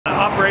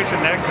Operation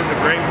Next is a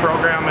great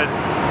program.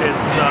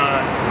 It's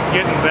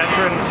getting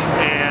veterans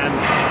and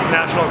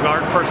National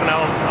Guard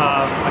personnel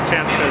a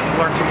chance to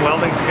learn some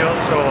welding skills.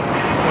 So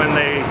when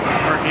they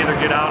either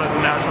get out of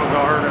the National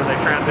Guard or they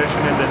transition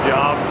into a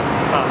job,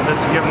 this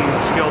is giving them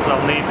the skills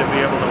they'll need to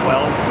be able to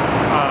weld.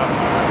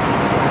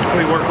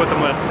 We work with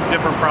them with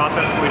different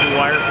processes. We do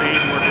wire feed,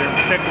 and we're doing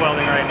stick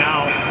welding right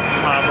now.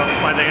 But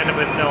by the end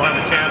of it, they'll have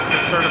a chance to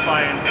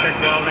certify in stick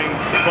welding,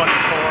 flux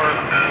core,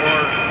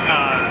 or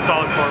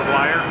solid core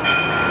wire.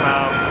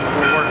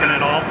 We're working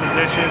in all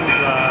positions.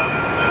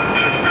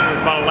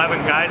 There's about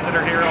 11 guys that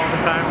are here all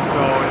the time,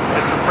 so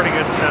it's a pretty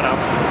good setup.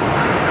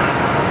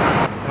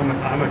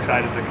 I'm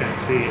excited to kind of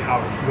see how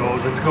it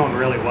goes. It's going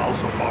really well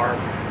so far.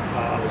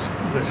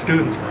 The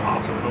students are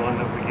awesome. The ones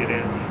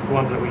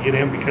that we get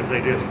in, because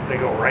they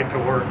go right to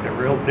work. They're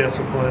real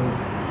disciplined.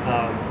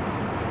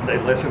 They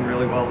listen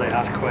really well. They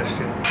ask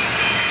questions.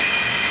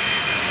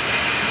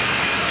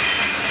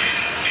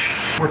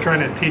 We're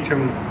trying to teach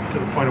them to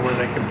the point of where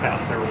they can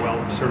pass their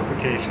weld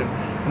certification,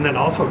 and then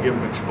also give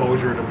them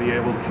exposure to be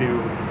able to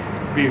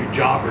be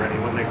job ready.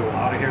 When they go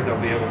out of here,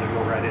 they'll be able to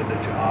go right into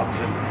jobs.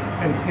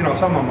 And you know,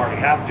 some of them already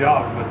have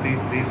jobs, but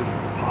these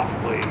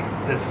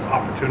this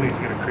opportunity is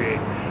going to create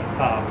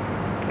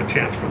a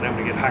chance for them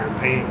to get higher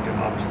paying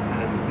jobs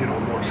and, you know,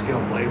 more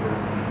skilled labor.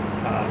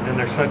 And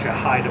there's such a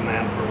high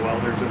demand for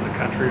welders in the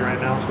country right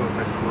now, so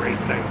it's a great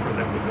thing for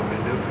them to go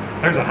into.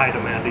 There's a high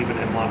demand even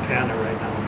in Montana right now.